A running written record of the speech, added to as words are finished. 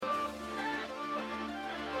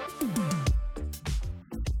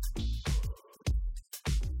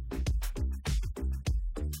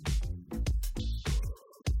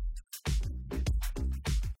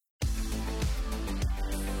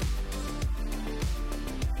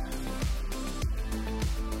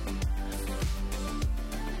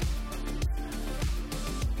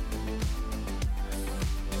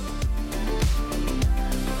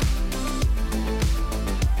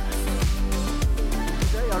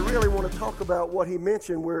really want to talk about what he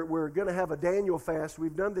mentioned. We're going to have a Daniel fast.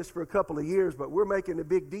 We've done this for a couple of years, but we're making a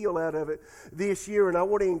big deal out of it this year, and I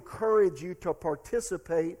want to encourage you to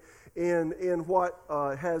participate in what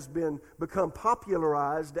has become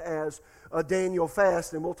popularized as a Daniel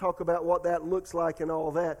fast, and we'll talk about what that looks like and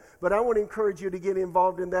all that. But I want to encourage you to get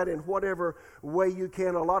involved in that in whatever way you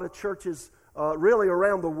can. A lot of churches really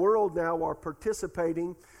around the world now are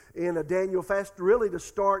participating in a Daniel fast, really to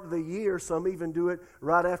start the year. Some even do it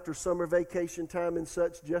right after summer vacation time and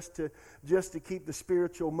such, just to keep the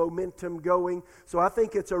spiritual momentum going. So I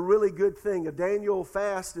think it's a really good thing. A Daniel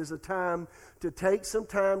fast is a time to take some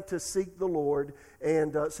time to seek the Lord,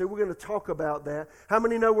 and so we're going to talk about that. How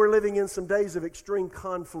many know we're living in some days of extreme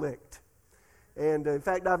conflict? And in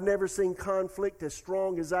fact, I've never seen conflict as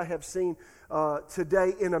strong as I have seen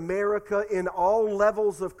today in America. In all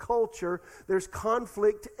levels of culture, there's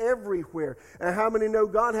conflict everywhere. And how many know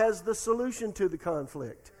God has the solution to the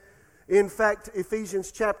conflict? In fact,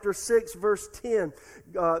 Ephesians chapter 6, verse 10,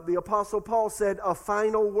 the Apostle Paul said, a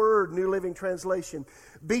final word, New Living Translation,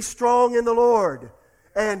 be strong in the Lord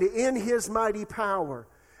and in His mighty power.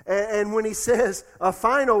 And when he says a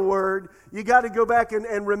final word, you got to go back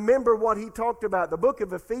and remember what he talked about. The book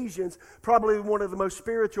of Ephesians, probably one of the most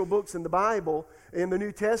spiritual books in the Bible, in the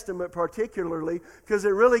New Testament particularly, because it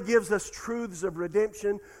really gives us truths of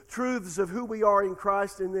redemption, truths of who we are in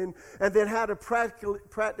Christ, and then how to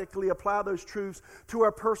practically apply those truths to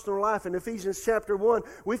our personal life. In Ephesians chapter 1,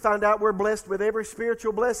 we found out we're blessed with every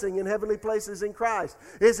spiritual blessing in heavenly places in Christ.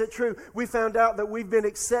 Is it true? We found out that we've been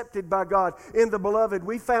accepted by God in the beloved.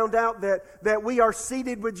 We found out that we are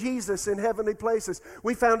seated with Jesus in heavenly places.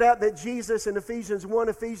 We found out that Jesus in Ephesians 1,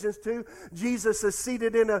 Ephesians 2, Jesus is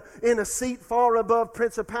seated in a seat far above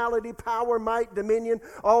principality, power, might, dominion,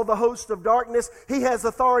 all the host of darkness. He has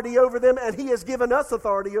authority over them, and He has given us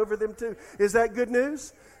authority over them too. Is that good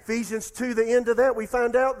news? Ephesians 2, the end of that, we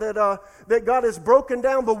find out that God has broken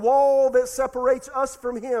down the wall that separates us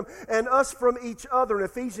from Him and us from each other. In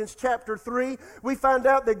Ephesians chapter 3, we find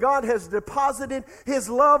out that God has deposited His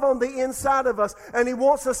love on the inside of us, and He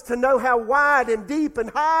wants us to know how wide and deep and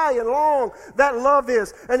high and long that love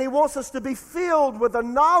is. And He wants us to be filled with the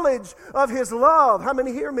knowledge of His love. How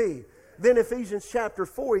many hear me? Then Ephesians chapter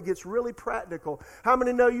 4, he gets really practical. How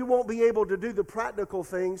many know you won't be able to do the practical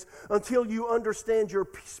things until you understand your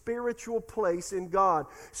spiritual place in God?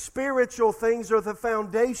 Spiritual things are the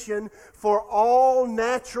foundation for all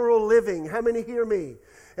natural living. How many hear me?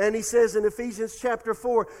 And he says in Ephesians chapter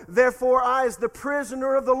 4, therefore I, as the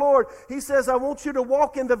prisoner of the Lord, he says, I want you to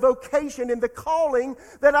walk in the vocation, in the calling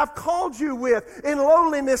that I've called you with, in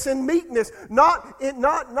lowliness and meekness, not in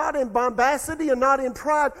bombacity and not in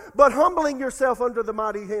pride, but humbling yourself under the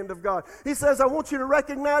mighty hand of God. He says, I want you to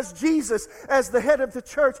recognize Jesus as the head of the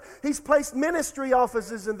church. He's placed ministry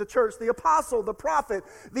offices in the church, the apostle, the prophet,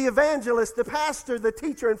 the evangelist, the pastor, the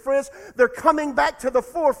teacher. And friends, they're coming back to the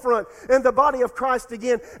forefront in the body of Christ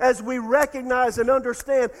again, as we recognize and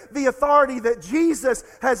understand the authority that Jesus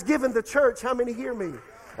has given the church. How many hear me?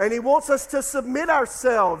 And He wants us to submit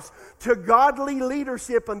ourselves to godly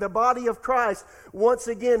leadership in the body of Christ. Once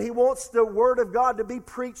again, He wants the Word of God to be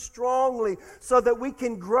preached strongly so that we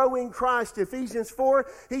can grow in Christ. Ephesians 4,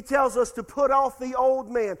 he tells us to put off the old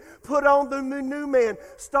man, put on the new man.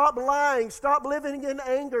 Stop lying, stop living in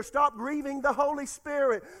anger, stop grieving the Holy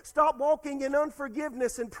Spirit, stop walking in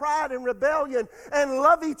unforgiveness and pride and rebellion, and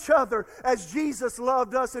love each other as Jesus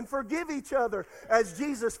loved us, and forgive each other as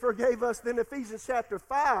Jesus forgave us. Then Ephesians chapter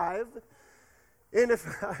 5, in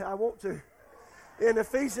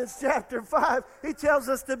Ephesians chapter 5, he tells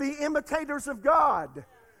us to be imitators of God.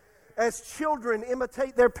 As children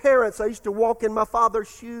imitate their parents. I used to walk in my father's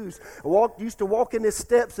shoes. Used to walk in his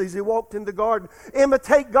steps as he walked in the garden.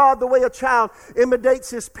 Imitate God the way a child imitates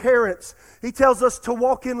his parents. He tells us to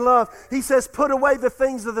walk in love. He says, put away the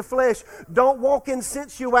things of the flesh. Don't walk in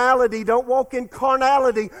sensuality. Don't walk in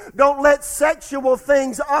carnality. Don't let sexual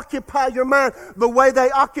things occupy your mind the way they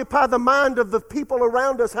occupy the mind of the people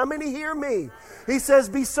around us. How many hear me? He says,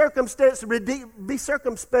 be circumspect, redeem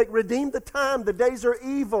the time. The days are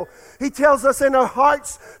evil. He tells us in our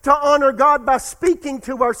hearts to honor God by speaking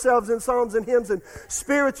to ourselves in psalms and hymns and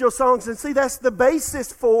spiritual songs. And see, that's the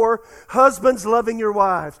basis for husbands loving your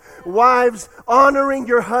wives, wives honoring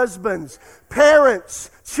your husbands,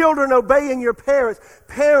 parents, children obeying your parents.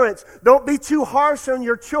 Parents, don't be too harsh on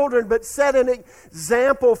your children, but set an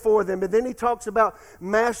example for them. And then he talks about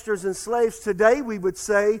masters and slaves. Today we would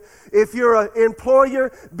say, if you're an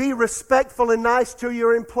employer, be respectful and nice to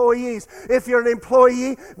your employees. If you're an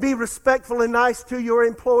employee, be respectful and nice to your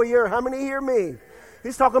employer. How many hear me?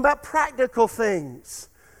 He's talking about practical things.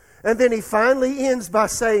 And then he finally ends by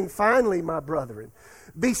saying, finally, my brethren,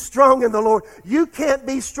 be strong in the Lord. You can't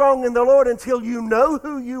be strong in the Lord until you know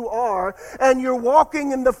who you are and you're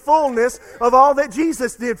walking in the fullness of all that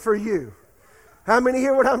Jesus did for you. How many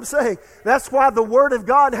hear what I'm saying? That's why the Word of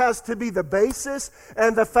God has to be the basis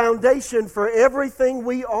and the foundation for everything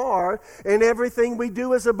we are and everything we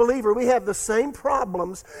do as a believer. We have the same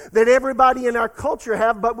problems that everybody in our culture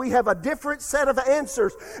have, but we have a different set of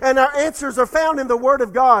answers. And our answers are found in the Word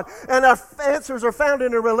of God. And our answers are found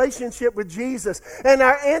in a relationship with Jesus. And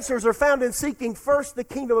our answers are found in seeking first the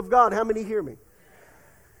kingdom of God. How many hear me?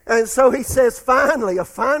 And so he says, finally, a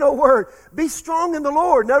final word. Be strong in the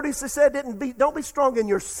Lord. Notice he said, don't be strong in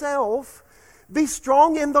yourself. Be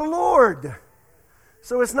strong in the Lord.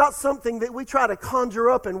 So it's not something that we try to conjure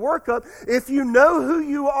up and work up. If you know who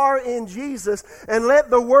you are in Jesus and let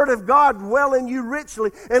the Word of God dwell in you richly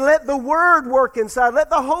and let the Word work inside, let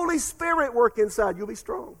the Holy Spirit work inside, you'll be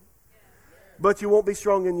strong. But you won't be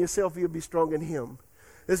strong in yourself, you'll be strong in Him.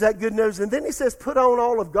 Is that good news? And then he says, put on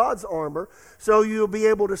all of God's armor so you'll be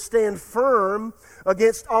able to stand firm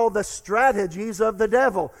against all the strategies of the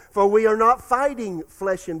devil. For we are not fighting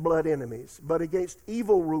flesh and blood enemies, but against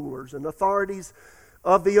evil rulers and authorities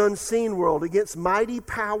of the unseen world, against mighty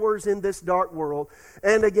powers in this dark world,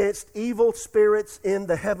 and against evil spirits in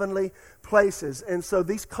the heavenly places. And so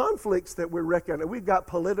these conflicts that we're reckoning, we've got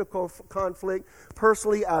political conflict.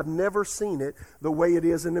 Personally, I've never seen it the way it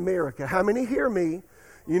is in America. How many hear me?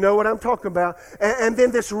 You know what I'm talking about. And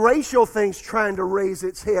then this racial thing's trying to raise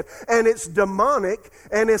its head. And it's demonic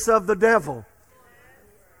and it's of the devil.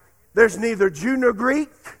 There's neither Jew nor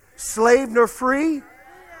Greek, slave nor free,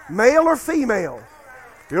 male or female.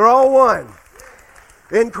 You're all one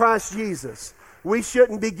in Christ Jesus. We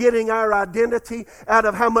shouldn't be getting our identity out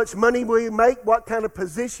of how much money we make, what kind of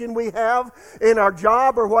position we have in our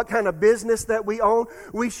job, or what kind of business that we own.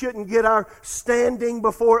 We shouldn't get our standing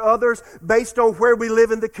before others based on where we live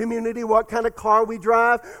in the community, what kind of car we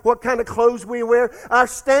drive, what kind of clothes we wear. Our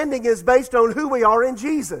standing is based on who we are in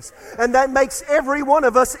Jesus. And that makes every one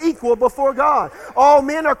of us equal before God. All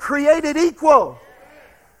men are created equal.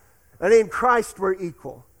 And in Christ we're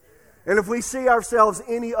equal. And if we see ourselves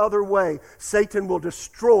any other way, Satan will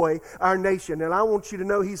destroy our nation. And I want you to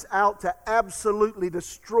know he's out to absolutely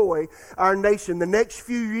destroy our nation. The next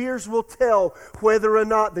few years will tell whether or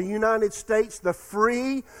not the United States, the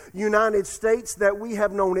free United States that we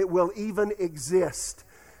have known, it will even exist.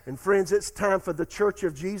 And friends, it's time for the Church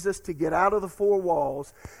of Jesus to get out of the four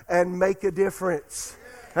walls and make a difference.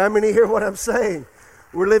 How many hear what I'm saying?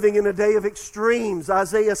 We're living in a day of extremes.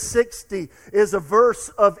 Isaiah 60 is a verse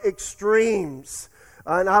of extremes.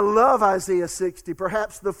 And I love Isaiah 60.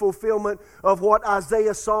 Perhaps the fulfillment of what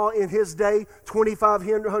Isaiah saw in his day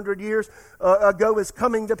 2,500 years ago is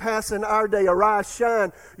coming to pass in our day. Arise,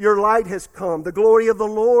 shine, your light has come. The glory of the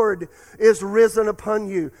Lord is risen upon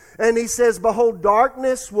you. And he says, behold,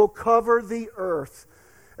 darkness will cover the earth.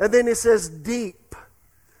 And then he says, deep.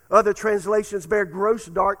 Other translations bear gross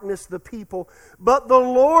darkness the people, but the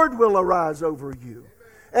Lord will arise over you,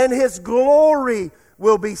 and His glory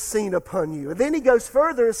will be seen upon you. And then he goes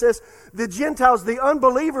further and says, the Gentiles, the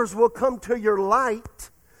unbelievers, will come to your light,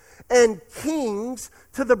 and kings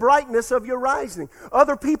to the brightness of your rising.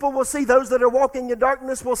 Other people will see, those that are walking in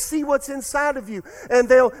darkness will see what's inside of you, and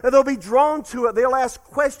they'll be drawn to it. They'll ask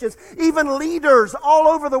questions. Even leaders all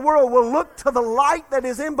over the world will look to the light that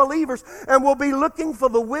is in believers and will be looking for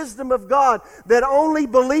the wisdom of God that only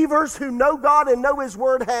believers who know God and know His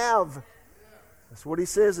Word have. That's what he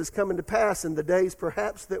says is coming to pass in the days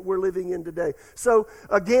perhaps that we're living in today. So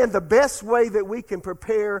again, the best way that we can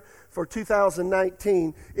prepare for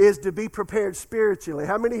 2019 is to be prepared spiritually.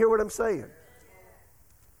 How many hear what I'm saying?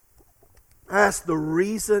 That's the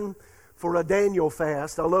reason for a Daniel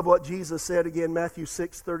fast. I love what Jesus said again, Matthew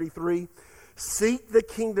 6:33. Seek the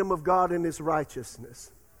kingdom of God and His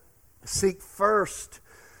righteousness. Seek first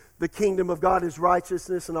the kingdom of God is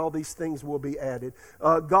righteousness, and all these things will be added.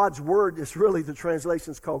 God's Word is really, the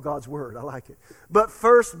translation's called God's Word. I like it. But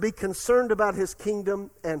first, be concerned about His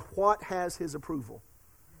kingdom and what has His approval.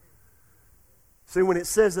 See, when it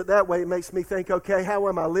says it that way, it makes me think, okay, how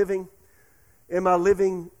am I living? Am I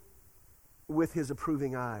living with His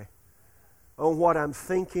approving eye on what I'm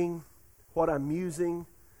thinking, what I'm using,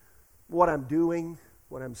 what I'm doing,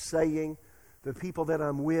 what I'm saying, the people that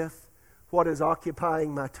I'm with? What is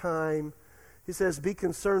occupying my time? He says, be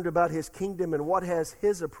concerned about His kingdom and what has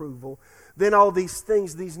His approval. Then all these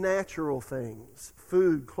things, these natural things,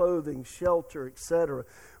 food, clothing, shelter, etc.,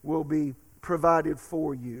 will be provided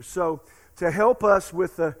for you. So to help us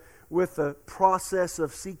with the process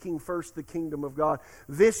of seeking first the kingdom of God,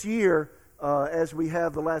 this year, as we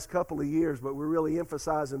have the last couple of years, but we're really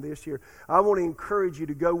emphasizing this year. I want to encourage you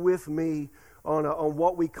to go with me on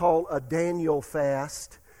what we call a Daniel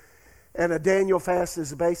fast. And a Daniel fast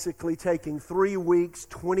is basically taking 3 weeks,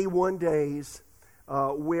 21 days,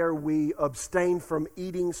 where we abstain from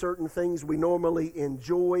eating certain things we normally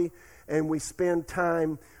enjoy, and we spend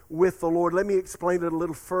time with the Lord. Let me explain it a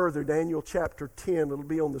little further. Daniel chapter 10, it'll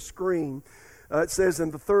be on the screen. It says,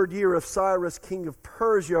 in the 3rd year of Cyrus, king of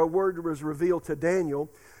Persia, a word was revealed to Daniel.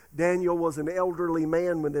 Daniel was an elderly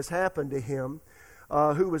man when this happened to him,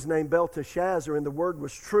 who was named Belteshazzar, and the word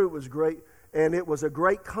was true, it was great, and it was a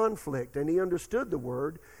great conflict, and he understood the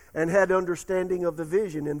word and had understanding of the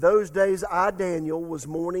vision. In those days, I, Daniel, was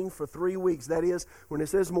mourning for 3 weeks. That is, when it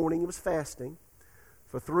says mourning, it was fasting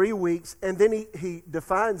for 3 weeks, and then he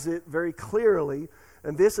defines it very clearly,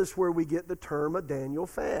 and this is where we get the term a Daniel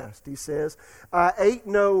fast. He says, I ate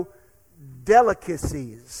no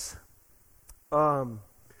delicacies,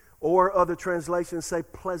 or other translations say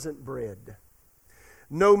pleasant bread.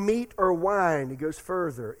 No meat or wine, he goes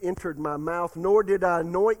further, entered my mouth, nor did I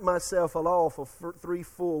anoint myself at all for 3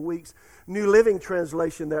 full weeks. New Living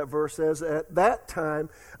Translation, that verse says, at that time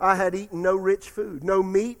I had eaten no rich food. No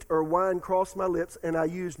meat or wine crossed my lips, and I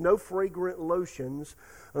used no fragrant lotions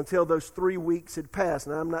until those 3 weeks had passed.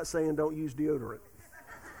 Now, I'm not saying don't use deodorant.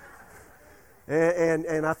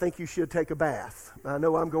 And I think you should take a bath. I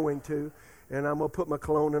know I'm going to. And I'm going to put my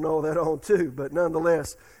cologne and all that on too. But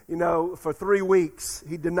nonetheless, for 3 weeks,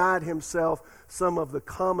 he denied himself some of the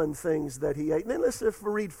common things that he ate. And then if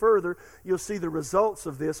we read further, you'll see the results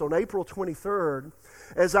of this. On April 23rd,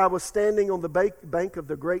 as I was standing on the bank of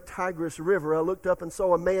the great Tigris River, I looked up and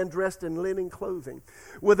saw a man dressed in linen clothing,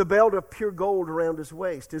 with a belt of pure gold around his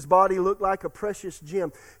waist. His body looked like a precious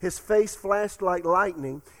gem. His face flashed like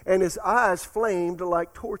lightning, and his eyes flamed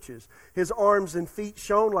like torches. His arms and feet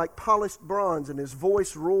shone like polished bronze, and his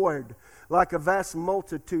voice roared like a vast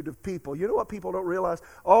multitude of people. You know what people don't realize?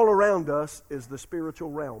 All around us is the spiritual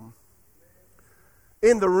realm.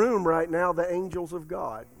 In the room right now, the angels of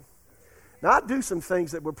God. Now, I do some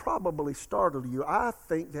things that would probably startle you. I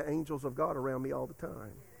think the angels of God around me all the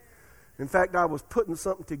time. In fact, I was putting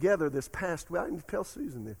something together this past week. I didn't tell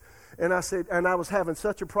Susan this. And I said, and I was having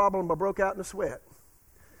such a problem, I broke out in a sweat.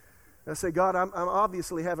 I said, God, I'm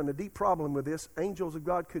obviously having a deep problem with this. Angels of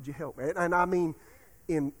God, could you help me? And I mean,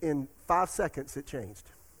 in 5 seconds, it changed.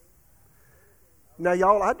 Now,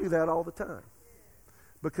 y'all, I do that all the time.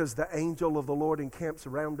 Because the angel of the Lord encamps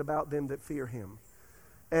round about them that fear him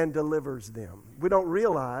and delivers them. We don't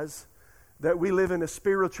realize that we live in a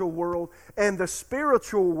spiritual world, and the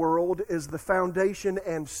spiritual world is the foundation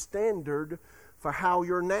and standard for how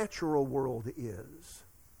your natural world is.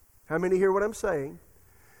 How many hear what I'm saying?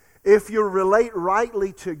 If you relate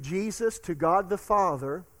rightly to Jesus, to God the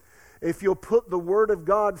Father, if you'll put the Word of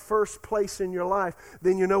God first place in your life,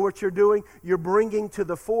 then you know what you're doing? You're bringing to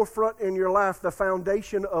the forefront in your life the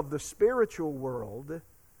foundation of the spiritual world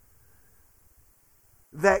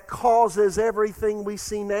that causes everything we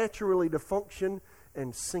see naturally to function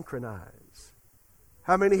and synchronize.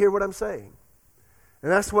 How many hear what I'm saying?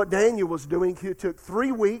 And that's what Daniel was doing. He took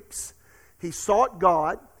 3 weeks. He sought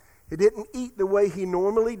God. He didn't eat the way he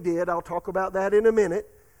normally did. I'll talk about that in a minute.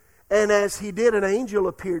 And as he did, an angel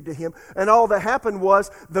appeared to him. And all that happened was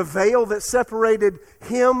the veil that separated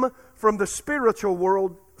him from the spiritual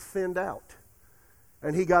world thinned out.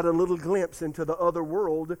 And he got a little glimpse into the other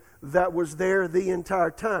world that was there the entire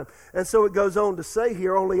time. And so it goes on to say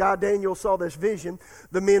here, only I, Daniel, saw this vision.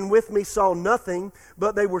 The men with me saw nothing,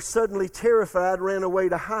 but they were suddenly terrified, ran away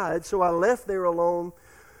to hide. So I left there alone.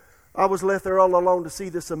 I was left there all alone to see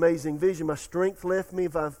this amazing vision. My strength left me.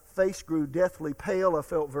 My face grew deathly pale. I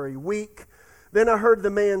felt very weak. Then I heard the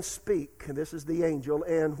man speak, and this is the angel,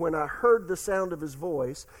 and when I heard the sound of his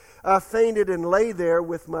voice, I fainted and lay there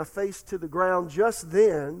with my face to the ground. Just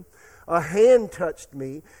then, a hand touched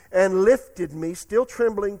me and lifted me, still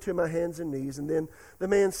trembling, to my hands and knees. And then the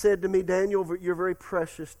man said to me, Daniel, you're very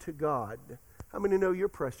precious to God. How many know you're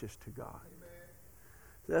precious to God?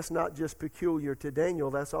 That's not just peculiar to Daniel,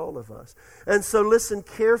 that's all of us. And so listen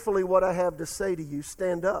carefully what I have to say to you.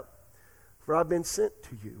 Stand up, for I've been sent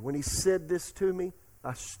to you. When he said this to me,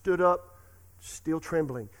 I stood up, still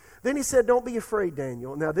trembling. Then he said, don't be afraid,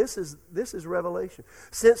 Daniel. Now this is revelation.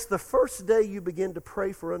 Since the first day you begin to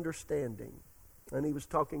pray for understanding, and he was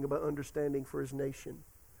talking about understanding for his nation,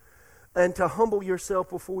 and to humble yourself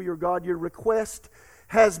before your God, your request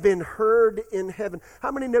has been heard in heaven.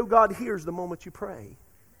 How many know God hears the moment you pray?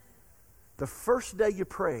 The first day you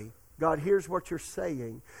pray, God hears what you're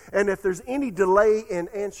saying. And if there's any delay in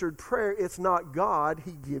answered prayer, it's not God.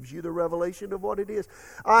 He gives you the revelation of what it is.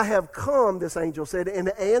 I have come, this angel said, in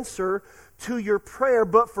answer to your prayer,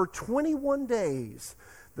 but for 21 days,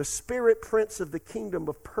 the spirit prince of the kingdom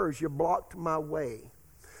of Persia blocked my way.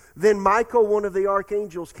 Then Michael, one of the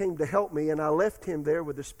archangels, came to help me, and I left him there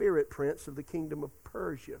with the spirit prince of the kingdom of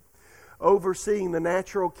Persia. Overseeing the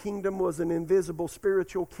natural kingdom was an invisible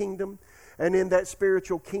spiritual kingdom. And in that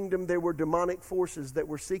spiritual kingdom, there were demonic forces that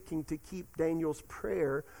were seeking to keep Daniel's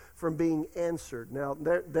prayer from being answered. Now,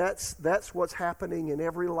 that's what's happening in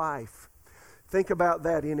every life. Think about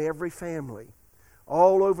that in every family.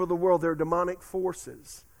 All over the world, there are demonic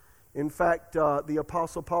forces. In fact, the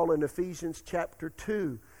Apostle Paul in Ephesians chapter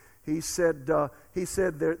 2, he said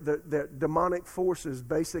that demonic forces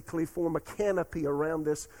basically form a canopy around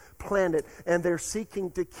this planet, and they're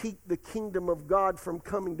seeking to keep the kingdom of God from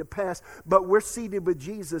coming to pass. But we're seated with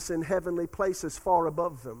Jesus in heavenly places far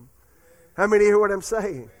above them. How many hear what I'm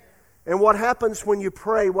saying? And what happens when you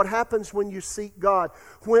pray? What happens when you seek God?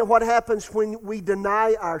 What happens when we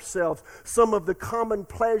deny ourselves some of the common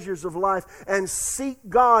pleasures of life and seek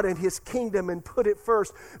God and His kingdom and put it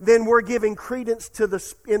first? Then we're giving credence to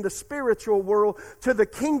in the spiritual world to the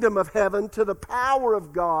kingdom of heaven, to the power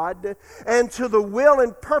of God, and to the will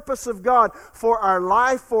and purpose of God for our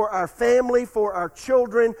life, for our family, for our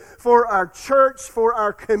children, for our church, for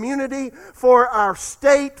our community, for our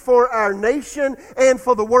state, for our nation, and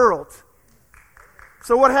for the world.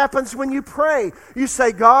 So what happens when you pray? You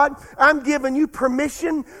say, God, I'm giving you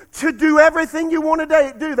permission to do everything you want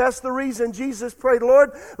to do. That's the reason Jesus prayed, Lord,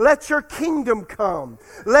 let your kingdom come.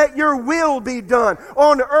 Let your will be done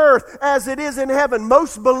on earth as it is in heaven.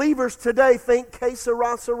 Most believers today think, que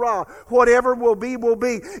sera, sera. Whatever will be, will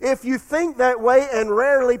be. If you think that way and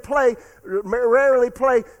rarely pray,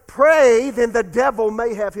 then the devil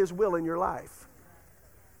may have his will in your life.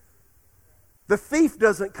 The thief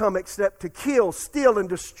doesn't come except to kill, steal, and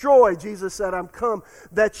destroy. Jesus said, I'm come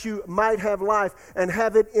that you might have life and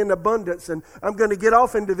have it in abundance. And I'm going to get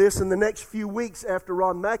off into this in the next few weeks after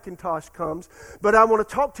Ron McIntosh comes. But I want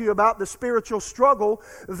to talk to you about the spiritual struggle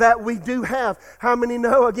that we do have. How many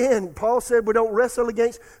know, again, Paul said we don't wrestle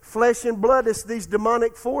against flesh and blood. It's these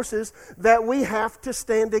demonic forces that we have to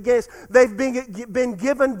stand against. They've been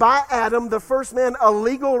given by Adam, the first man, a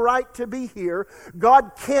legal right to be here.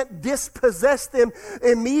 God can't dispossess them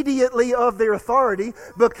immediately of their authority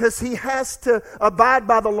because He has to abide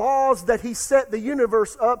by the laws that He set the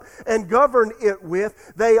universe up and govern it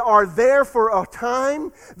with. They are there for a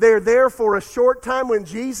time. They're there for a short time. When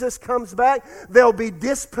Jesus comes back, they'll be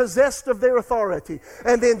dispossessed of their authority.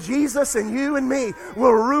 And then Jesus and you and me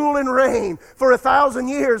will rule and reign for 1,000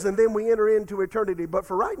 years, and then we enter into eternity. But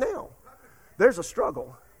for right now, there's a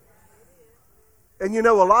struggle. And you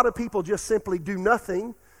know, a lot of people just simply do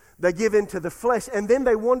nothing. They give into the flesh, and then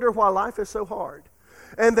they wonder why life is so hard.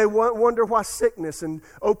 And they wonder why sickness and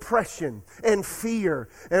oppression and fear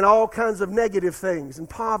and all kinds of negative things and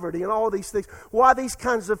poverty and all these things, why these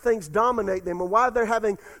kinds of things dominate them and why they're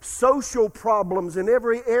having social problems in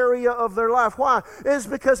every area of their life. Why? It's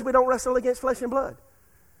because we don't wrestle against flesh and blood.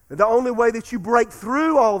 The only way that you break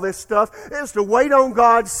through all this stuff is to wait on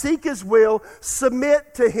God, seek His will,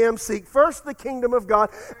 submit to Him, seek first the kingdom of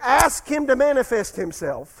God, ask Him to manifest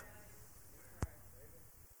Himself.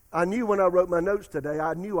 I knew when I wrote my notes today,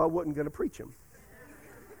 I knew I wasn't going to preach them.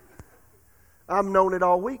 I've known it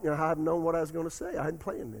all week, and I hadn't known what I was going to say. I hadn't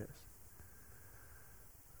planned this.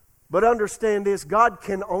 But understand this, God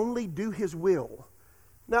can only do His will.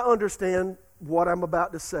 Now understand what I'm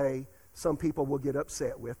about to say, some people will get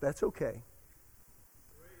upset with. That's okay.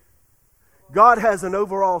 God has an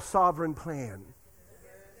overall sovereign plan.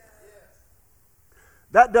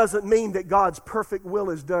 That doesn't mean that God's perfect will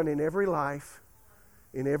is done in every life,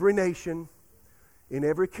 in every nation, in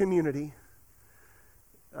every community.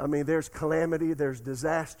 I mean, there's calamity, there's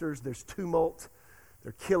disasters, there's tumult,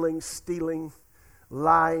 there's killing, stealing,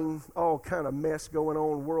 lying, all kind of mess going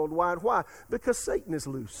on worldwide. Why? Because Satan is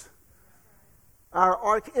loose. Our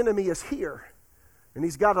arch enemy is here, and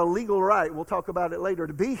he's got a legal right, we'll talk about it later,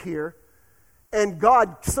 to be here. And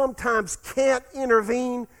God sometimes can't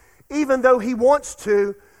intervene, even though He wants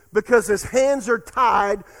to, because His hands are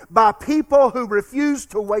tied by people who refuse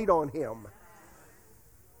to wait on Him.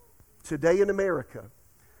 Today in America,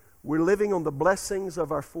 we're living on the blessings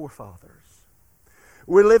of our forefathers.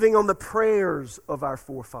 We're living on the prayers of our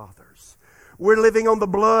forefathers. We're living on the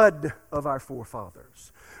blood of our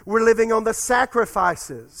forefathers. We're living on the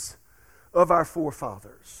sacrifices of our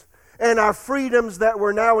forefathers. And our freedoms that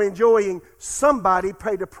we're now enjoying, somebody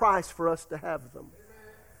paid a price for us to have them.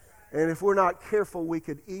 And if we're not careful, we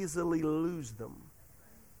could easily lose them.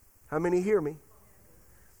 How many hear me?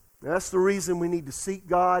 That's the reason we need to seek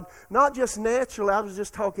God, not just naturally, I was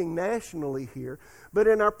just talking nationally here, but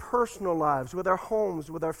in our personal lives, with our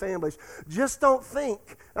homes, with our families. Just don't think,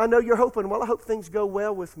 I know you're hoping, well, I hope things go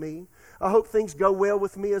well with me. I hope things go well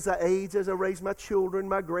with me as I age, as I raise my children,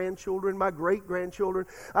 my grandchildren, my great-grandchildren.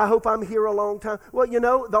 I hope I'm here a long time. Well, you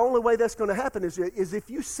know, the only way that's going to happen is if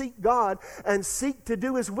you seek God and seek to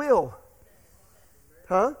do His will.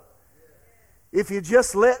 Huh? If you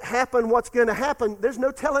just let happen what's going to happen, there's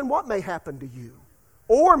no telling what may happen to you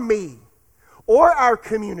or me or our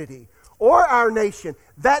community or our nation.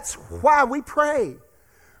 That's why we pray.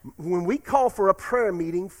 When we call for a prayer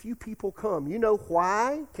meeting, few people come. You know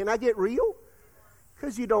why? Can I get real?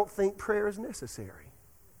 Because you don't think prayer is necessary.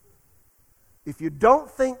 If you don't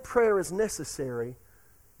think prayer is necessary,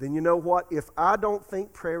 then you know what? If I don't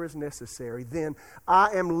think prayer is necessary, then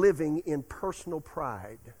I am living in personal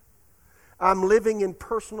pride. I'm living in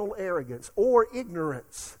personal arrogance or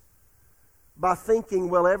ignorance by thinking,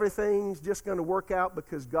 well, everything's just going to work out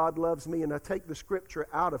because God loves me, and I take the scripture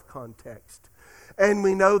out of context. And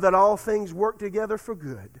we know that all things work together for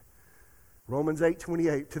good. Romans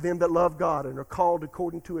 8:28, to them that love God and are called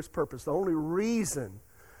according to His purpose. The only reason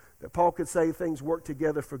that Paul could say things work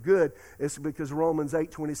together for good is because Romans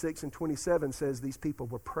 8:26 and 27 says these people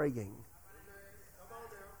were praying.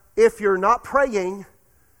 If you're not praying,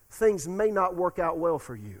 things may not work out well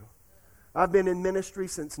for you. I've been in ministry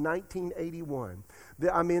since 1981.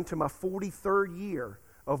 I'm into my 43rd year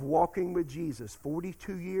of walking with Jesus.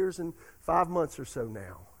 42 years and 5 months or so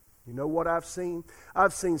now. You know what I've seen?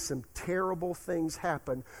 I've seen some terrible things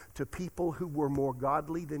happen to people who were more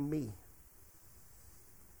godly than me.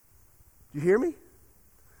 You hear me?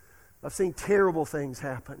 I've seen terrible things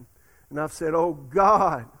happen. And I've said, oh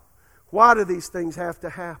God, why do these things have to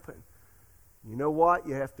happen? You know what?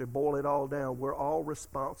 You have to boil it all down. We're all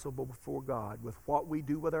responsible before God with what we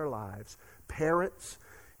do with our lives. Parents,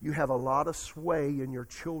 you have a lot of sway in your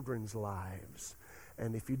children's lives.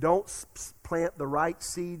 And if you don't plant the right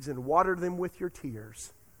seeds and water them with your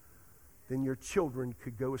tears, then your children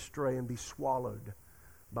could go astray and be swallowed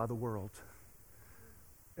by the world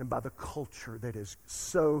and by the culture that is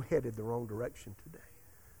so headed the wrong direction today.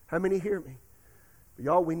 How many hear me?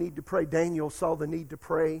 Y'all, we need to pray. Daniel saw the need to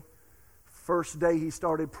pray. First day he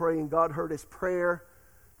started praying, God heard his prayer.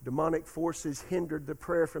 Demonic forces hindered the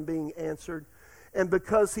prayer from being answered. And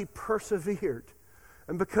because he persevered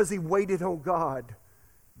and because he waited on God,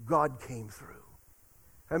 God came through.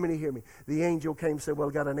 How many hear me? The angel came and said, well,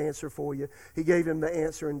 I got an answer for you. He gave him the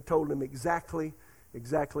answer and told him exactly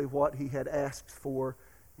what he had asked for.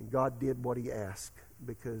 And God did what he asked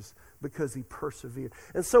because he persevered.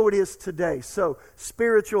 And so it is today. So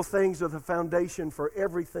spiritual things are the foundation for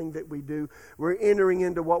everything that we do. We're entering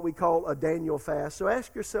into what we call a Daniel fast. So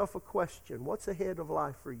ask yourself a question. What's ahead of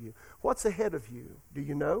life for you? What's ahead of you? Do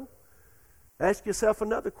you know? Ask yourself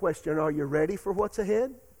another question. Are you ready for what's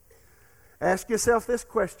ahead? Ask yourself this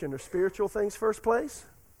question. Are spiritual things first place?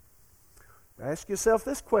 Ask yourself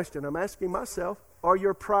this question. I'm asking myself, are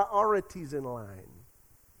your priorities in line?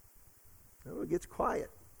 Oh, it gets quiet.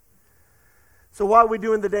 So why are we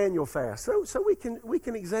doing the Daniel fast? So we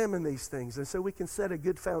can examine these things, and so we can set a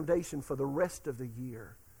good foundation for the rest of the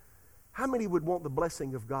year. How many would want the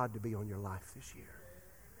blessing of God to be on your life this year?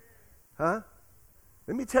 Huh?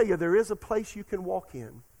 Let me tell you, there is a place you can walk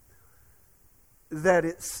in that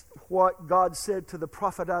it's what God said to the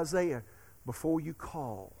prophet Isaiah, before you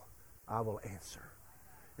call, I will answer.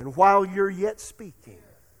 And while you're yet speaking,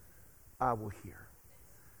 I will hear.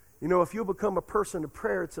 You know, if you'll become a person of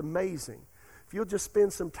prayer, it's amazing. If you'll just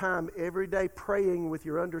spend some time every day praying with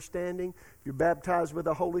your understanding, if you're baptized with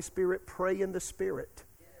the Holy Spirit, pray in the Spirit.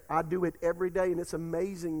 I do it every day, and it's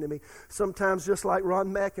amazing to me. Sometimes just like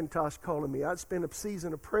Ron McIntosh calling me, I'd spend a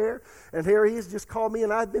season of prayer, and here he is just called me,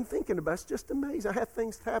 and I've been thinking about it. It's just amazing. I have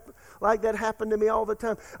things happen like that happen to me all the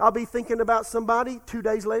time. I'll be thinking about somebody, 2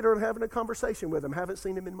 days later I'm having a conversation with them. Haven't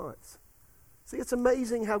seen him in months. See, it's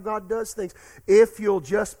amazing how God does things. If you'll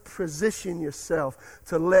just position yourself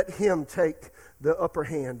to let Him take the upper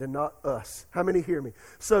hand and not us. How many hear me?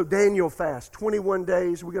 So Daniel fast, 21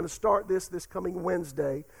 days. We're going to start this coming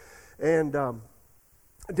Wednesday. And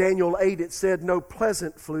Daniel 8, it said no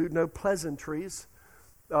pleasant food, no pleasantries.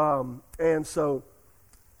 And so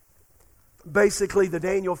basically the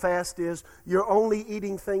Daniel fast is you're only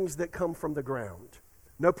eating things that come from the ground.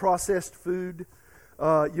 No processed food.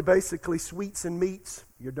 You basically, sweets and meats,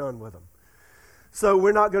 you're done with them. So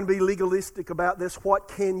we're not going to be legalistic about this. What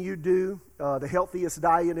can you do? The healthiest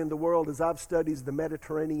diet in the world, as I've studied, is the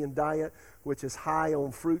Mediterranean diet, which is high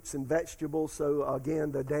on fruits and vegetables. So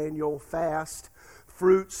again, the Daniel fast,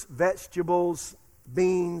 fruits, vegetables,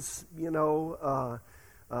 beans,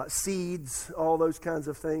 seeds, all those kinds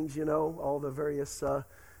of things, all the various,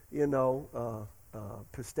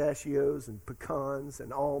 pistachios and pecans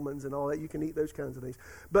and almonds and all that. You can eat those kinds of things.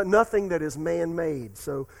 But nothing that is man-made.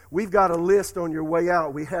 So we've got a list on your way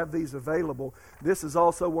out. We have these available. This is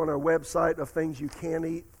also on our website of things you can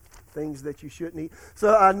eat, things that you shouldn't eat.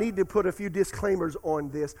 So I need to put a few disclaimers on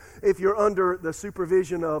this. If you're under the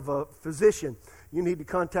supervision of a physician, you need to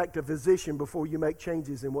contact a physician before you make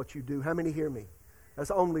changes in what you do. How many hear me? That's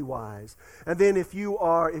only wise. And then if you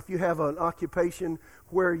have an occupation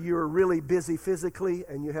where you're really busy physically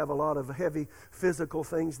and you have a lot of heavy physical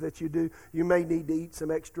things that you do, you may need to eat some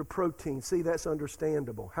extra protein. See, that's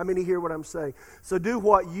understandable. How many hear what I'm saying? So do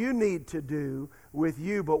what you need to do with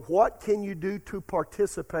you, but what can you do to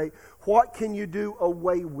participate? What can you do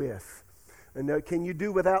away with? And can you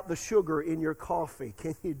do without the sugar in your coffee?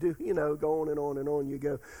 Can you do, go on and on and on you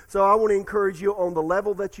go. So I want to encourage you on the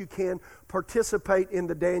level that you can participate in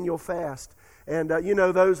the Daniel fast. And,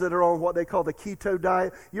 those that are on what they call the keto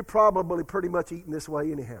diet, you're probably pretty much eating this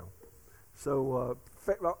way anyhow. So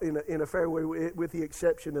in a fair way, with the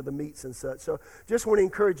exception of the meats and such. So just want to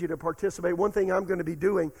encourage you to participate. One thing I'm going to be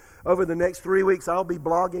doing over the next 3 weeks, I'll be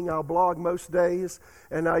blogging. I'll blog most days,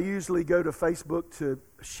 and I usually go to Facebook to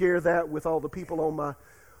share that with all the people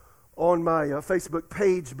on my Facebook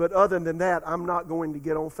page. But other than that, I'm not going to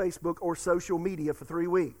get on Facebook or social media for 3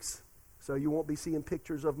 weeks. So you won't be seeing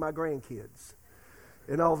pictures of my grandkids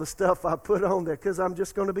and all the stuff I put on there, because I'm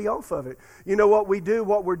just going to be off of it. You know what we do?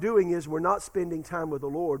 What we're doing is we're not spending time with the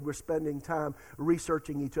Lord. We're spending time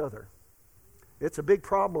researching each other. It's a big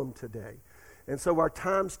problem today. And so our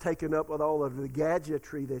time's taken up with all of the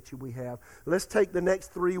gadgetry that we have. Let's take the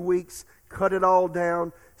next 3 weeks, cut it all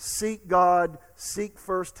down, seek God, seek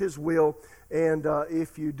first His will, and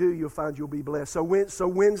if you do, you'll find you'll be blessed. So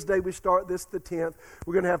Wednesday, we start this the 10th.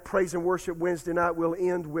 We're going to have praise and worship Wednesday night. We'll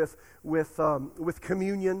end with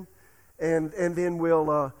communion, and then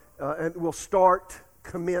we'll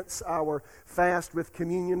commence our fast with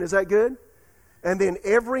communion. Is that good? And then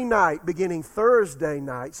every night, beginning Thursday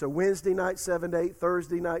night, so Wednesday night 7 to 8,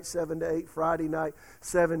 Thursday night 7 to 8, Friday night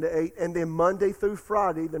 7 to 8, and then Monday through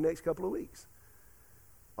Friday the next couple of weeks,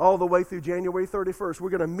 all the way through January 31st. We're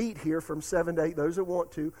going to meet here from 7 to 8, those that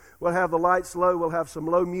want to. We'll have the lights low. We'll have some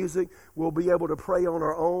low music. We'll be able to pray on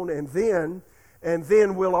our own, and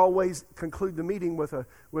then we'll always conclude the meeting with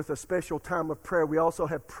a special time of prayer. We also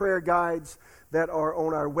have prayer guides that are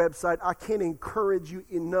on our website. I can't encourage you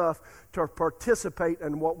enough to participate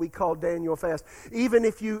in what we call Daniel Fast. Even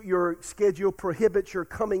if your schedule prohibits your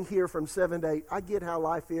coming here from 7 to 8, I get how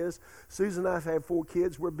life is. Susan and I have had 4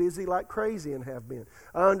 kids. We're busy like crazy and have been.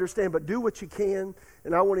 I understand, but do what you can,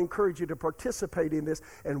 and I want to encourage you to participate in this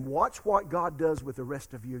and watch what God does with the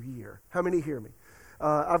rest of your year. How many hear me?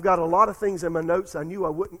 I've got a lot of things in my notes I knew I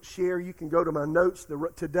wouldn't share. You can go to my notes.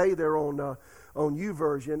 Today they're on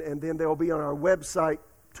YouVersion, and then they'll be on our website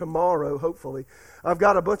tomorrow, hopefully. I've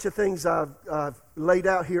got a bunch of things I've laid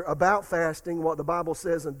out here about fasting, what the Bible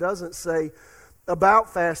says and doesn't say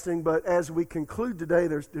about fasting. But as we conclude today,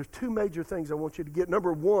 there's 2 major things I want you to get.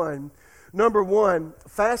 Number one,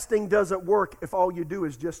 fasting doesn't work if all you do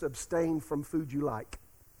is just abstain from food you like.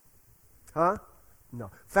 Huh? No.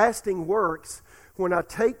 Fasting works when I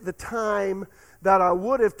take the time that I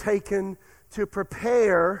would have taken to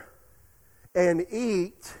prepare and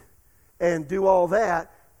eat and do all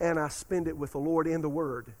that, and I spend it with the Lord in the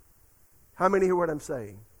Word. How many hear what I'm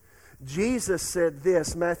saying? Jesus said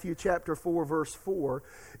this, Matthew chapter 4, verse 4,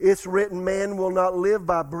 "It's written, man will not live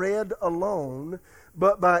by bread alone,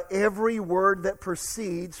 but by every word that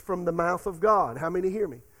proceeds from the mouth of God." How many hear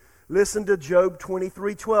me? Listen to Job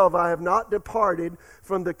 23:12. "I have not departed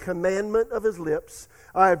from the commandment of His lips.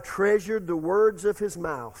 I have treasured the words of His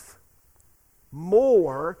mouth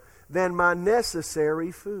more than my necessary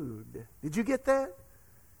food." Did you get that?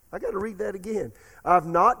 I got to read that again. "I've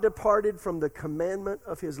not departed from the commandment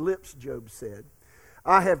of His lips," Job said.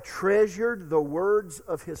 "I have treasured the words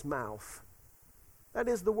of His mouth." That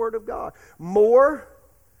is the Word of God. More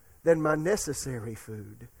than my necessary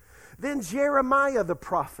food. Then Jeremiah the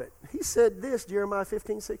prophet, he said this, Jeremiah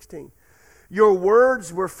 15:16. "Your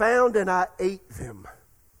words were found and I ate them.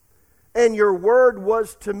 And your word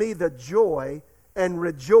was to me the joy and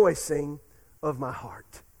rejoicing of my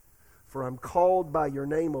heart." For I'm called by your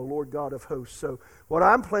name, O Lord God of hosts. So what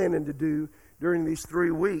I'm planning to do during these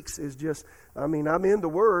 3 weeks is I'm in the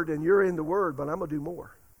Word and you're in the Word, but I'm going to do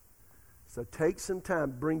more. So take some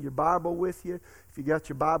time. Bring your Bible with you. If you got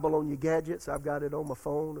your Bible on your gadgets, I've got it on my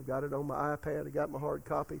phone. I've got it on my iPad. I've got my hard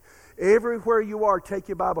copy. Everywhere you are, take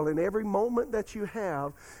your Bible. And every moment that you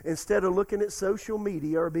have, instead of looking at social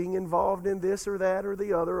media or being involved in this or that or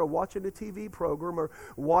the other or watching a TV program or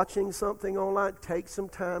watching something online, take some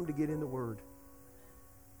time to get in the Word.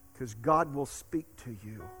 Because God will speak to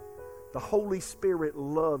you. The Holy Spirit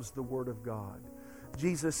loves the Word of God.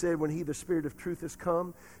 Jesus said when He, the Spirit of truth, has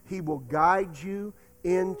come, He will guide you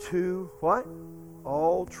into what?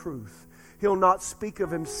 All truth. He'll not speak of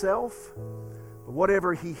Himself, but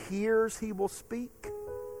whatever He hears, He will speak.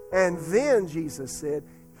 And then, Jesus said,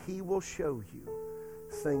 He will show you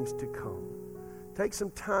things to come. Take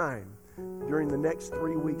some time during the next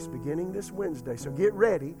 3 weeks, beginning this Wednesday. So get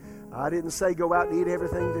ready. I didn't say go out and eat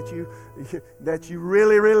everything that you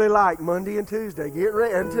really, really like Monday and Tuesday. Get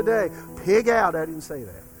ready. And today, pig out. I didn't say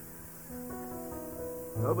that.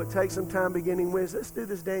 No, but take some time beginning Wednesday. Let's do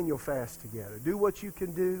this Daniel fast together. Do what you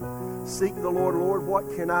can do. Seek the Lord. Lord, what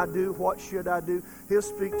can I do? What should I do? He'll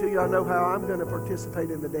speak to you. I know how I'm going to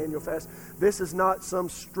participate in the Daniel fast. This is not some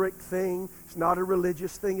strict thing. It's not a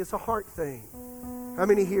religious thing. It's a heart thing. How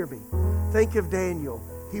many hear me? Think of Daniel.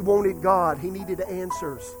 He wanted God. He needed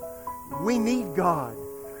answers. We need God.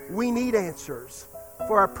 We need answers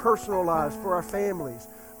for our personal lives, for our families,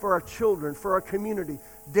 for our children, for our community,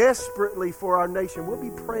 desperately for our nation. We'll be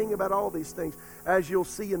praying about all these things as you'll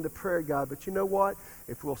see in the prayer guide. But you know what?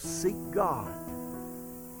 If we'll seek God,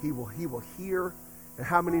 He will hear. And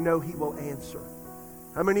how many know He will answer?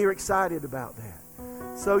 How many are excited about that?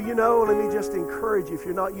 So, let me just encourage you, if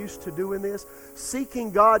you're not used to doing this,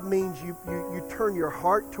 seeking God means you turn your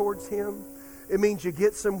heart towards Him. It means you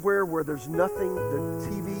get somewhere where there's nothing, the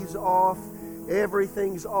TV's off,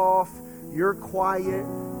 everything's off, you're quiet,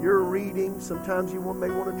 you're reading. Sometimes you may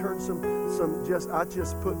want to turn I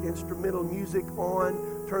just put instrumental music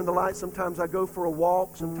on, turn the lights. Sometimes I go for a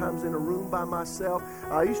walk, sometimes in a room by myself.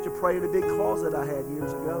 I used to pray in a big closet I had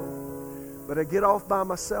years ago. But I get off by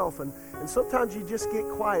myself, and sometimes you just get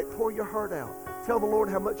quiet, pour your heart out. Tell the Lord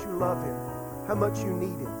how much you love Him, how much you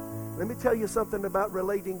need Him. Let me tell you something about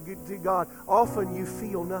relating to God. Often you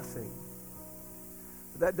feel nothing.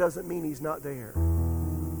 But that doesn't mean He's not there.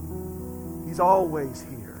 He's always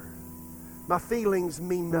here. My feelings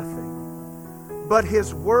mean nothing. But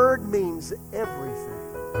His Word means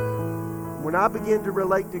everything. When I begin to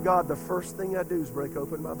relate to God, the first thing I do is break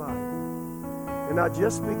open my Bible. And I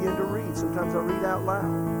just begin to read. Sometimes I read out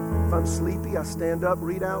loud. If I'm sleepy, I stand up,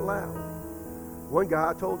 read out loud. One guy,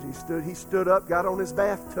 I told you, he stood up, got on his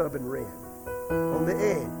bathtub and read on the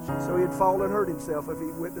edge. So he'd fall and hurt himself if he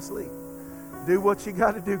went to sleep. Do what you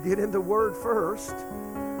got to do. Get in the Word first.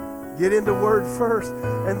 Get in the Word first.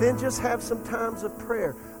 And then just have some times of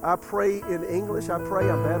prayer. I pray in English. I'm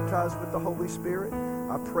baptized with the Holy Spirit.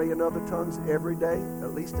 I pray in other tongues every day,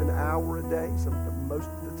 at least an hour a day. Most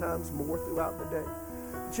of the times more throughout the day.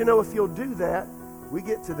 But if you'll do that, we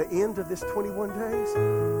get to the end of this 21 days,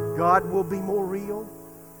 God will be more real.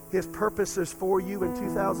 His purposes for you in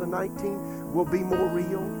 2019 will be more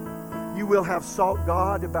real. You will have sought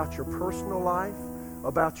God about your personal life,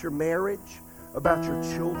 about your marriage, about your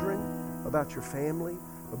children, about your family,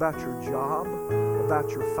 about your job,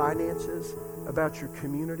 about your finances, about your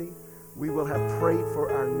community. We will have prayed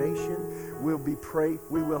for our nation. We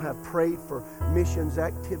will have prayed for missions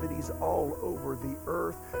activities all over the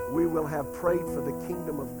earth. We will have prayed for the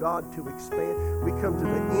kingdom of God to expand. We come to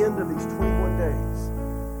the end of these 21 days.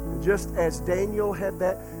 And just as Daniel had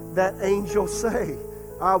that angel say,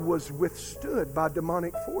 I was withstood by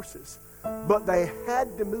demonic forces, but they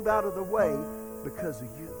had to move out of the way because of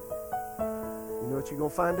you. You know what you're going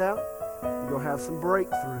to find out? You're going to have some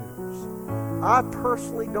breakthroughs. I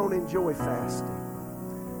personally don't enjoy fasting.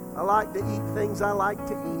 I like to eat things I like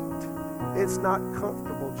to eat. It's not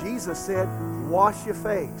comfortable. Jesus said, wash your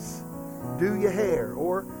face, do your hair,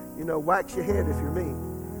 or, wax your head if you're me.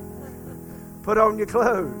 Put on your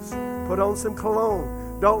clothes. Put on some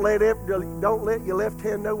cologne. Don't let your left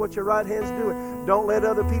hand know what your right hand's doing. Don't let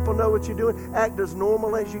other people know what you're doing. Act as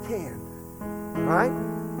normal as you can. Right?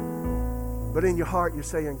 But in your heart, you're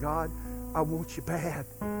saying, God, I want you bad.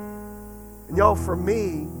 And y'all, for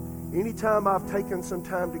me, anytime I've taken some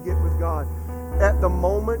time to get with God, at the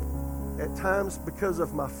moment, at times because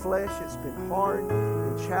of my flesh, it's been hard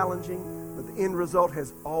and challenging, but the end result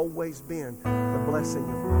has always been the blessing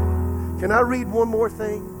of God. Can I read one more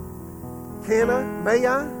thing? Can I? May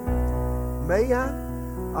I?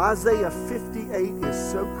 Isaiah 58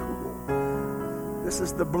 is so cool. This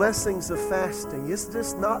is the blessings of fasting. Is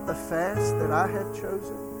this not the fast that I have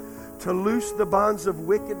chosen? To loose the bonds of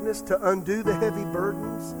wickedness, to undo the heavy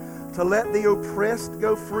burdens, to let the oppressed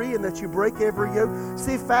go free, and that you break every yoke.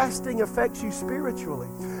 See, fasting affects you spiritually,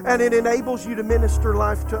 and it enables you to minister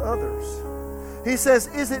life to others. He says,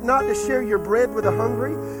 is it not to share your bread with the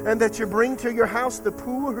hungry, and that you bring to your house the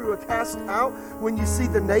poor who are cast out? When you see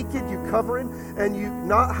the naked, you cover him, and you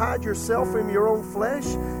not hide yourself from your own flesh?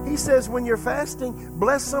 He says, when you're fasting,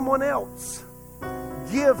 bless someone else.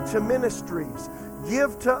 Give to ministries.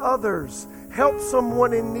 Give to others. Help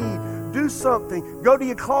someone in need. Do something. Go to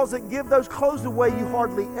your closet and give those clothes away you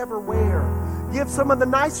hardly ever wear. Give some of the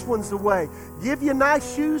nice ones away. Give your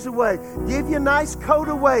nice shoes away. Give your nice coat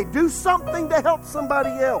away. Do something to help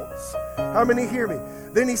somebody else. How many hear me?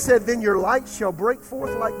 Then he said, then your light shall break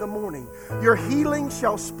forth like the morning. Your healing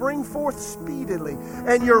shall spring forth speedily,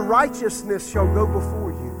 and your righteousness shall go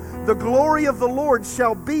before you. The glory of the Lord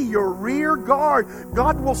shall be your rear guard.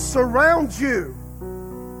 God will surround you.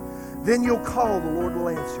 Then you'll call, the Lord will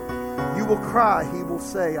answer. You will cry, he will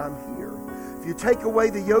say, I'm here. If you take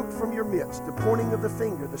away the yoke from your midst, the pointing of the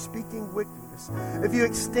finger, the speaking wickedness, if you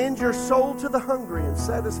extend your soul to the hungry and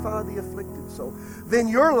satisfy the afflicted soul, then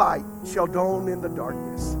your light shall dawn in the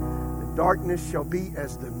darkness, and darkness shall be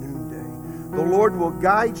as the noonday. The Lord will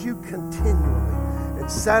guide you continually and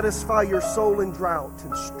satisfy your soul in drought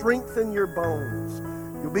and strengthen your bones.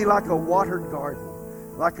 You'll be like a watered garden,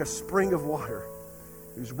 like a spring of water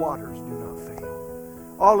whose waters do not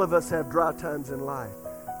fail. All of us have dry times in life.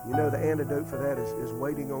 You know, the antidote for that is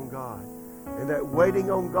waiting on God. And that waiting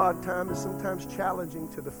on God time is sometimes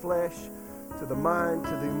challenging to the flesh, to the mind, to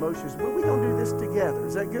the emotions. But we're going to do this together.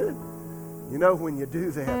 Is that good? You know, when you do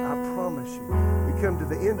that, I promise you, we come to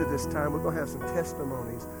the end of this time, we're going to have some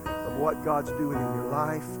testimonies of what God's doing in your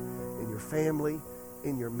life, in your family,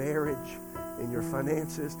 in your marriage, in your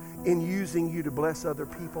finances, in using you to bless other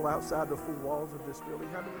people outside the four walls of this building.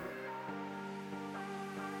 How many